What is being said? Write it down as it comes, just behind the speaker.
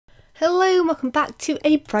Hello and welcome back to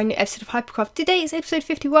a brand new episode of Hypercraft. Today is episode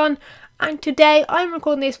 51 and today I'm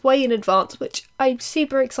recording this way in advance, which I'm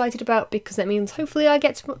super excited about because that means hopefully I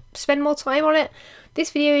get to spend more time on it. This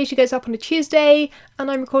video usually goes up on a Tuesday and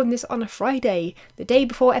I'm recording this on a Friday, the day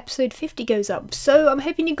before episode 50 goes up. So I'm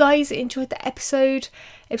hoping you guys enjoyed the episode.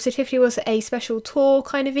 Episode 50 was a special tour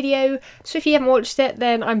kind of video, so if you haven't watched it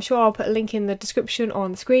then I'm sure I'll put a link in the description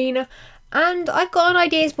on the screen. And I've got an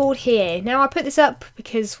ideas board here. Now I put this up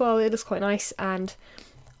because, well, it looks quite nice and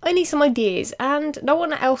I need some ideas. And no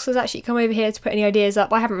one else has actually come over here to put any ideas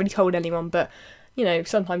up. I haven't really told anyone, but, you know,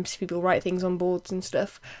 sometimes people write things on boards and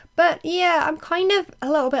stuff. But yeah, I'm kind of a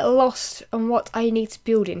little bit lost on what I need to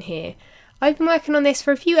build in here. I've been working on this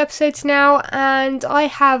for a few episodes now and I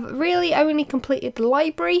have really only completed the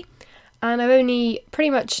library. And I've only pretty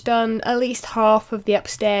much done at least half of the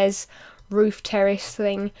upstairs roof terrace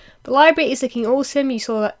thing. The library is looking awesome. You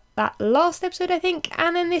saw that last episode, I think.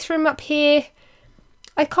 And then this room up here,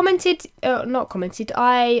 I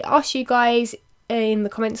asked you guys in the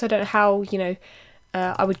comments, I don't know how,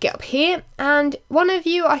 I would get up here, and one of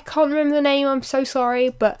you, I can't remember the name, I'm so sorry,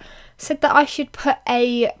 but said that I should put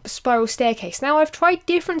a spiral staircase. Now I've tried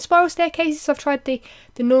different spiral staircases. I've tried the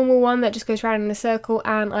normal one that just goes round in a circle,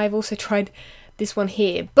 and I've also tried this one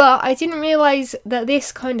here, but I didn't realise that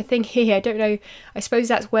this kind of thing here, I don't know, I suppose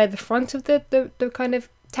that's where the front of the kind of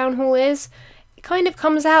town hall is. It kind of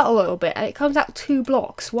comes out a little bit, and it comes out 2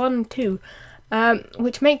 blocks, 1, 2,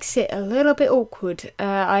 which makes it a little bit awkward.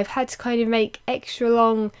 I've had to kind of make extra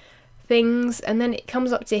long things, and then it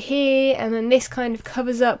comes up to here, and then this kind of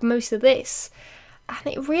covers up most of this, and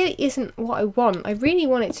it really isn't what I want. I really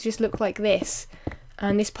want it to just look like this,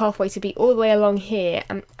 and this pathway to be all the way along here,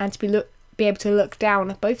 and to be able to look down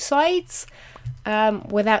at both sides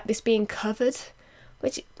without this being covered,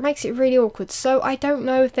 which makes it really awkward. So I don't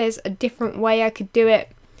know if there's a different way I could do it.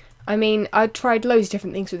 I mean, I tried loads of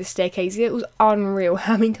different things with this staircase. It was unreal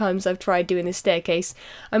how many times I've tried doing this staircase.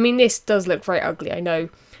 I mean, this does look very ugly, I know.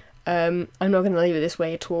 I'm not going to leave it this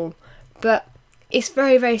way at all, but it's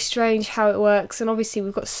very, very strange how it works. And obviously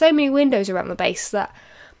we've got so many windows around the base that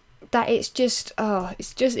it's just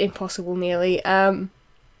impossible nearly.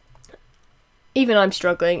 Even I'm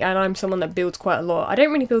struggling, and I'm someone that builds quite a lot. I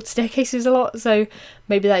don't really build staircases a lot, so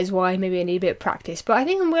maybe that is why. Maybe I need a bit of practice. But I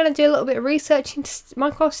think I'm going to do a little bit of research into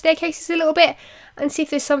Minecraft staircases a little bit, and see if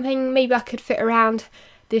there's something maybe I could fit around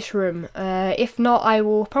this room. If not, I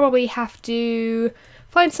will probably have to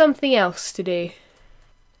find something else to do.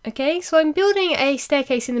 Okay, so I'm building a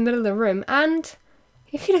staircase in the middle of the room, and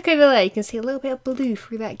if you look over there, you can see a little bit of blue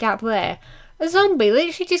through that gap there. A zombie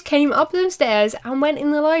literally just came up them stairs and went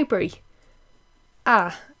in the library.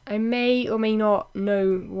 I may or may not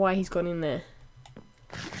know why he's gone in there.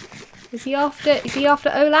 Is he after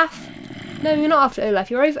Olaf? No, you're not after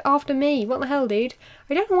Olaf, you're after me. What the hell, dude?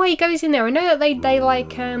 I don't know why he goes in there. I know that they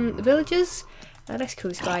like villagers. Let's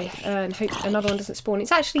kill this guy and hope another one doesn't spawn.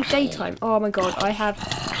 It's actually daytime. Oh my god, I have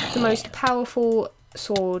the most powerful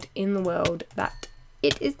sword in the world that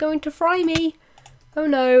it is going to fry me. Oh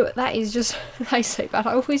no, that is so bad.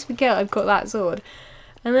 I always forget I've got that sword.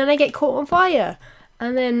 And then I get caught on fire.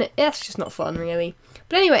 And then that's just not fun, really.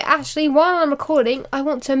 But anyway, actually, while I'm recording, I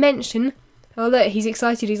want to mention... Oh, look, he's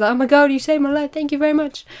excited. He's like, oh my god, you saved my life. Thank you very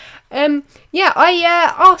much. Yeah,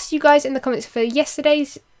 I asked you guys in the comments for last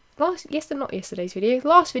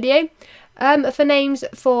video, for names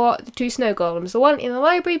for the 2 snow golems. The one in the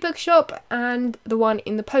library bookshop and the one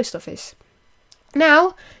in the post office.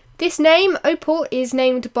 Now, this name, Opal, is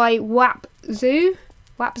named by Wapzo.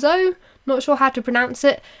 Not sure how to pronounce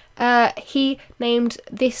it. He named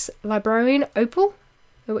this librarian Opal,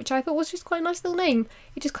 which I thought was just quite a nice little name.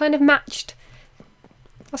 It just kind of matched.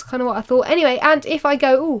 That's kind of what I thought. Anyway, and if I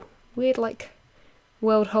go, ooh, weird like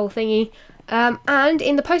world hole thingy. And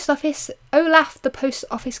in the post office, Olaf the post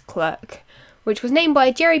office clerk, which was named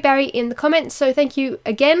by Jerry Berry in the comments. So thank you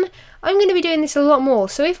again. I'm going to be doing this a lot more.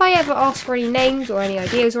 So if I ever ask for any names or any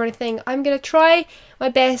ideas or anything, I'm going to try my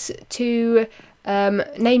best to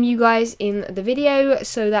name you guys in the video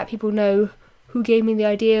so that people know who gave me the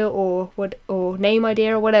idea or name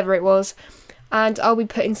idea or whatever it was, and I'll be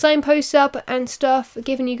putting signposts up and stuff,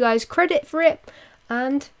 giving you guys credit for it,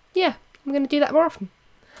 and yeah, I'm going to do that more often.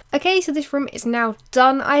 Okay, so this room is now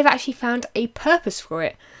done. I've actually found a purpose for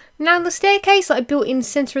it. Now the staircase that I built in the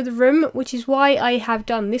centre of the room, which is why I have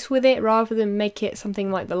done this with it rather than make it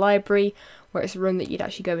something like the library where it's a room that you'd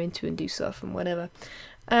actually go into and do stuff and whatever.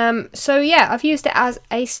 So yeah, I've used it as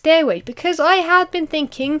a stairway because I had been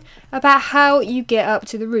thinking about how you get up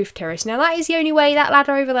to the roof terrace. Now that is the only way, that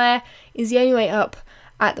ladder over there is the only way up,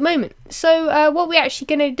 at the moment. So what we're actually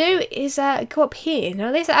going to do is go up here.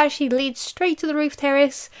 Now this actually leads straight to the roof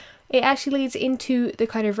terrace. It actually leads into the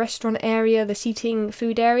kind of restaurant area, the seating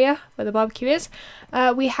food area where the barbecue is.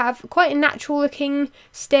 We have quite a natural looking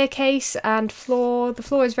staircase and floor. The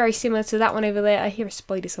floor is very similar to that one over there. I hear a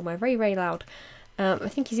spider somewhere, very, very loud. I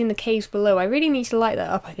think he's in the caves below. I really need to light that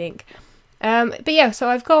up, I think. But yeah, so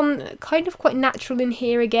I've gone kind of quite natural in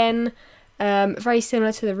here again. Very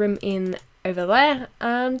similar to the room in over there.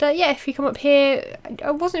 And yeah, if you come up here,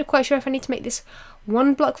 I wasn't quite sure if I need to make this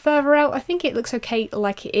one block further out. I think it looks okay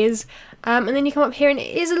like it is. And then you come up here and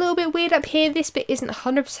it is a little bit weird up here. This bit isn't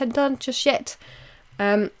 100% done just yet.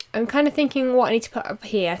 I'm kind of thinking what I need to put up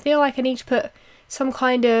here. I feel like I need to put some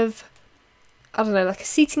kind of, I don't know, like a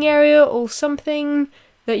seating area or something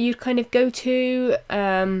that you'd kind of go to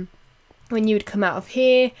when you would come out of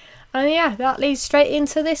here. And yeah, that leads straight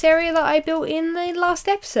into this area that I built in the last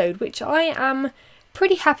episode, which I am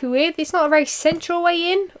pretty happy with. It's not a very central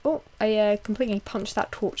way in. Oh, I completely punched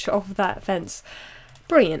that torch off that fence.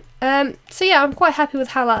 Brilliant. So yeah, I'm quite happy with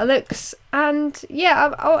how that looks. And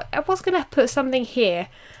yeah, I was going to put something here.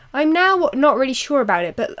 I'm now not really sure about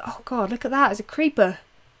it, but oh god, look at that, it's a creeper.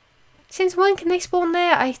 Since when can they spawn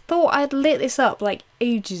there? I thought I'd lit this up like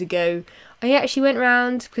ages ago. I actually went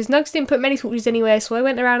around, because Nugs didn't put many torches anywhere, so I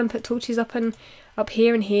went around and put torches up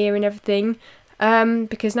here and everything.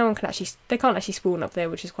 Because no one can actually, they can't actually spawn up there,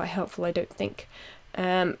 which is quite helpful, I don't think.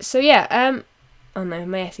 So yeah, oh no, I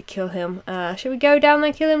may have to kill him. Should we go down there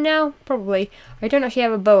and kill him now? Probably. I don't actually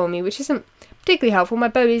have a bow on me, which isn't particularly helpful. My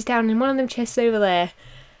bow is down in one of them chests over there.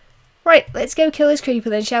 Right, let's go kill this creeper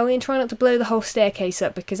then, shall we? And try not to blow the whole staircase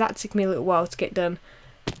up, because that took me a little while to get done.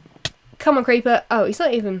 Come on, creeper. Oh, he's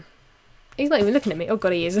not even looking at me. Oh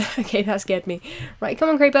god, he is. Okay, that scared me. Right, come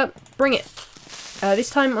on, creeper. Bring it. This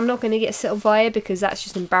time I'm not going to get set on fire because that's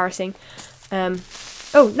just embarrassing.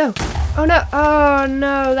 Oh no! Oh no! Oh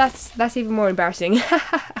no! That's even more embarrassing.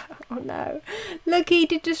 Oh no! Look, he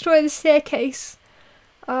did destroy the staircase.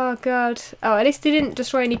 Oh god! Oh, at least he didn't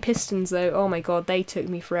destroy any pistons though. Oh my god, they took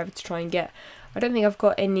me forever to try and get. I don't think I've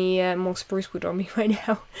got any more spruce wood on me right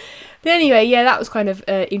now. But anyway, yeah, that was kind of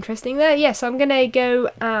interesting there. Yeah, so I'm going to go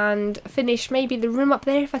and finish maybe the room up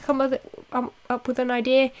there if I come up with an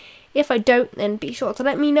idea. If I don't, then be sure to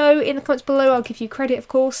let me know in the comments below. I'll give you credit, of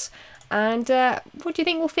course. And what do you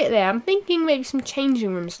think will fit there? I'm thinking maybe some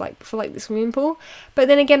changing rooms for like the swimming pool. But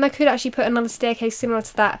then again, I could actually put another staircase similar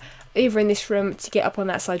to that over in this room to get up on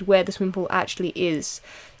that side where the swimming pool actually is.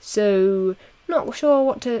 So not sure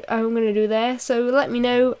what I'm going to do there. So let me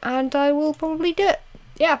know and I will probably do it.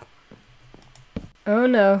 Yeah. Oh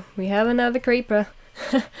no, we have another creeper.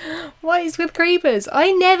 What is with creepers?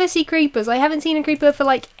 I never see creepers. I haven't seen a creeper for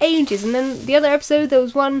like ages. And then the other episode there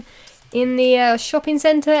was one in the shopping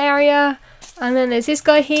centre area. And then there's this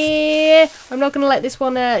guy here. I'm not going to let this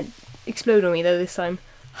one explode on me though this time.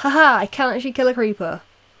 Haha, I can't actually kill a creeper.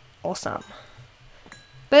 Awesome.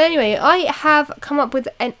 But anyway, I have come up with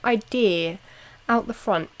an idea out the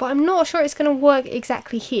front. But I'm not sure it's going to work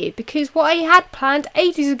exactly here. Because what I had planned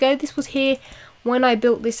ages ago, this was here when I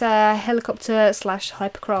built this helicopter /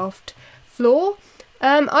 hypercraft floor.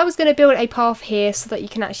 I was going to build a path here so that you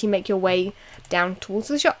can actually make your way down towards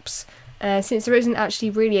the shops. Since there isn't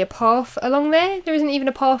actually really a path along there, there isn't even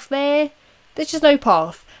a path there. There's just no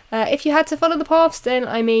path. If you had to follow the paths, then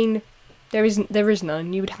I mean, there is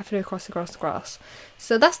none. You would have to go across the grass.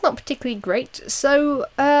 So that's not particularly great. So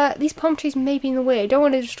these palm trees may be in the way. I don't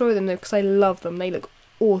want to destroy them though because I love them. They look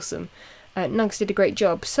awesome. Nugs did a great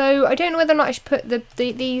job. So I don't know whether or not I should put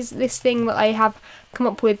this thing that I have come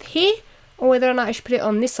up with here, or whether or not I should put it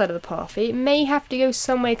on this side of the path. It may have to go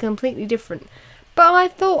somewhere completely different. But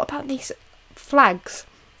I've thought about these flags.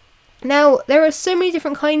 Now, there are so many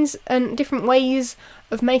different kinds and different ways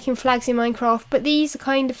of making flags in Minecraft, but these are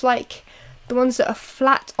kind of like the ones that are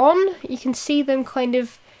flat on. You can see them kind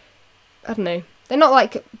of, I don't know, they're not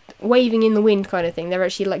like waving in the wind kind of thing. They're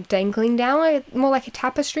actually like dangling down, more like a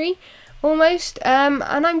tapestry almost. And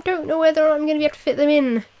I don't know whether I'm going to be able to fit them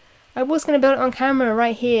in. I was going to build it on camera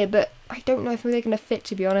right here, but I don't know if they're going to fit,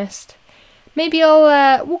 to be honest. Maybe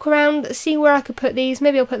I'll walk around, see where I could put these.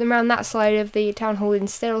 Maybe I'll put them around that side of the town hall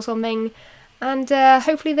instead or something. And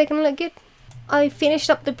hopefully they're going to look good. I finished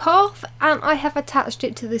up the path and I have attached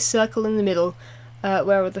it to this circle in the middle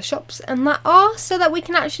where all the shops and that are, so that we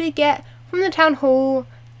can actually get from the town hall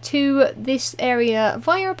to this area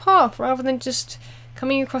via a path rather than just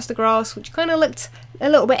coming across the grass, which kind of looked a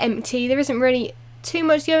little bit empty. There isn't really too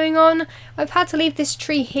much going on. I've had to leave this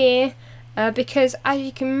tree here because, as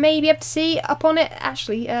you can maybe have to see up on it,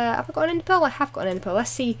 actually, have I got an ender pearl? I have got an ender pearl. Let's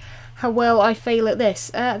see how well I fail at this.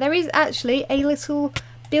 There is actually a little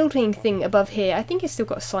building thing above here, I think it's still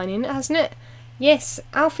got a sign in it, hasn't it? Yes,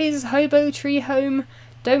 Alfie's Hobo Tree Home.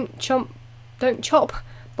 Don't chop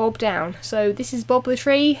Bob down. So this is Bob the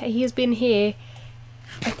tree. He has been here,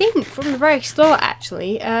 I think, from the very start,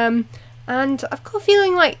 actually. And I've got a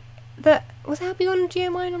feeling like that, was Albie on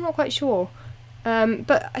Geomine? I'm not quite sure.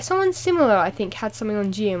 But someone similar, I think, had something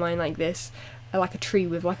on Geomine like this, like a tree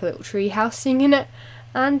with like a little tree house thing in it.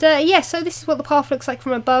 And yeah, so this is what the path looks like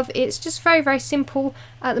from above. It's just very, very simple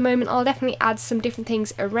at the moment. I'll definitely add some different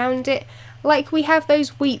things around it. Like we have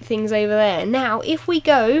those wheat things over there. Now, if we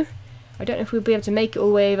go, I don't know if we'll be able to make it all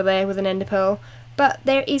the way over there with an ender pearl, but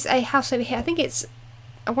there is a house over here. I think it's,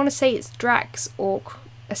 I want to say it's Drax or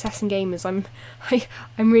Assassin Gamers.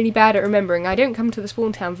 I'm really bad at remembering. I don't come to the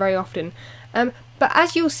spawn town very often. But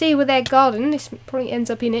as you'll see with their garden, this probably ends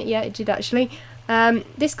up in it. Yeah, it did actually.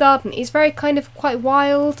 This garden is very kind of quite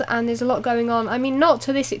wild, and there's a lot going on. I mean, not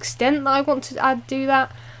to this extent that I want to do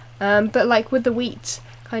that, but like with the wheat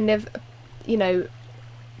kind of, you know,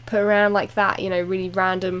 put around like that, you know, really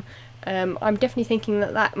random. I'm definitely thinking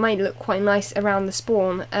that that might look quite nice around the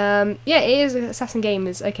spawn. Yeah, it is Assassin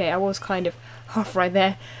Gamers. Okay, I was kind of half right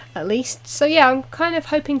there, at least. So yeah, I'm kind of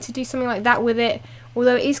hoping to do something like that with it,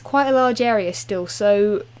 although it is quite a large area still,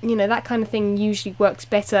 so, you know, that kind of thing usually works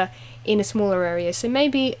better in a smaller area. So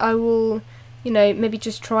maybe I will, you know, maybe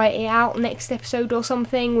just try it out next episode or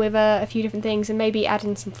something with a few different things, and maybe add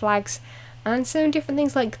in some flags and some different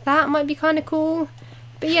things like that might be kind of cool.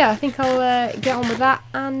 But yeah, I think I'll get on with that,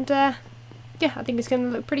 and yeah, I think it's going to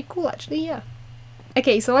look pretty cool actually, yeah.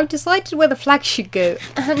 Okay, so I've decided where the flag should go,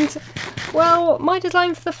 and well, my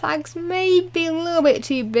design for the flags may be a little bit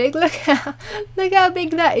too big. Look how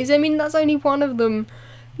big that is. I mean, that's only one of them.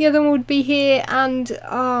 The other one would be here, and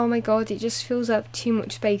oh my god, it just fills up too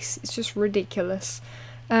much space. It's just ridiculous.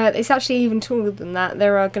 It's actually even taller than that.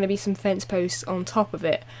 There are going to be some fence posts on top of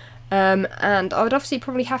it. And I would obviously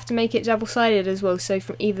probably have to make it double-sided as well, so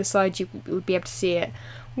from either side you would be able to see it.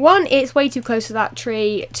 One, it's way too close to that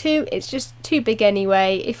tree. Two, it's just too big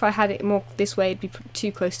anyway. If I had it more this way, it'd be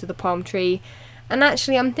too close to the palm tree. And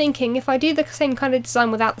actually, I'm thinking if I do the same kind of design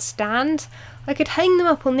without the stand, I could hang them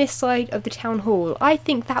up on this side of the town hall. I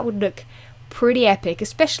think that would look pretty epic,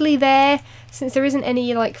 especially there, since there isn't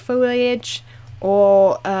any like foliage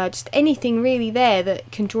or just anything really there that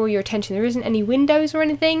can draw your attention. There isn't any windows or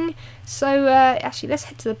anything. So actually, let's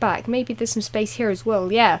head to the back. Maybe there's some space here as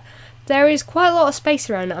well. Yeah. There is quite a lot of space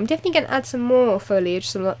around it. I'm definitely going to add some more foliage,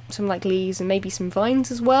 some like leaves and maybe some vines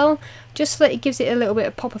as well, just so that it gives it a little bit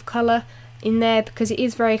of pop of colour in there, because it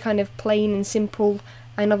is very kind of plain and simple.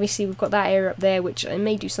 And obviously we've got that area up there, which I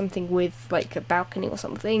may do something with, like a balcony or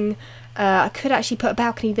something. I could actually put a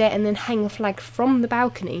balcony there and then hang a flag from the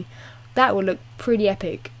balcony. That would look pretty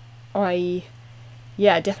epic.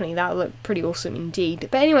 Yeah, definitely, that would look pretty awesome indeed.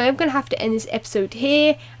 But anyway, I'm going to have to end this episode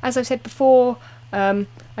here. As I've said before,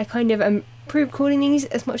 I kind of am pre-recording these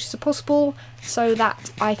as much as possible so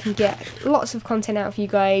that I can get lots of content out of you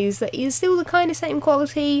guys that is still the kind of same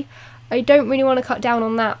quality. I don't really want to cut down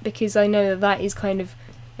on that, because I know that is kind of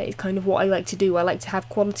what I like to do. I like to have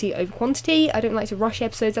quality over quantity. I don't like to rush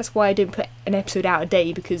episodes. That's why I don't put an episode out a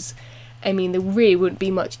day, because I mean, there really wouldn't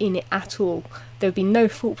be much in it at all. There would be no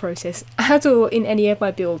thought process at all in any of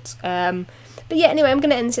my builds. But yeah, anyway, I'm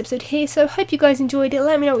going to end this episode here, so hope you guys enjoyed it.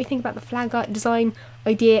 Let me know what you think about the flag art design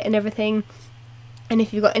idea and everything. And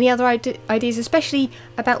if you've got any other ideas, especially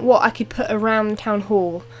about what I could put around the town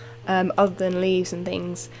hall, other than leaves and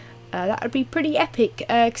things, that would be pretty epic,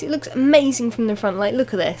 because it looks amazing from the front. Like,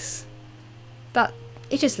 look at this.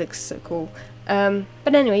 It just looks so cool.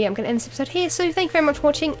 But anyway, yeah, I'm going to end this episode here, so thank you very much for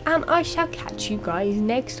watching, and I shall catch you guys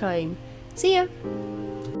next time. See ya!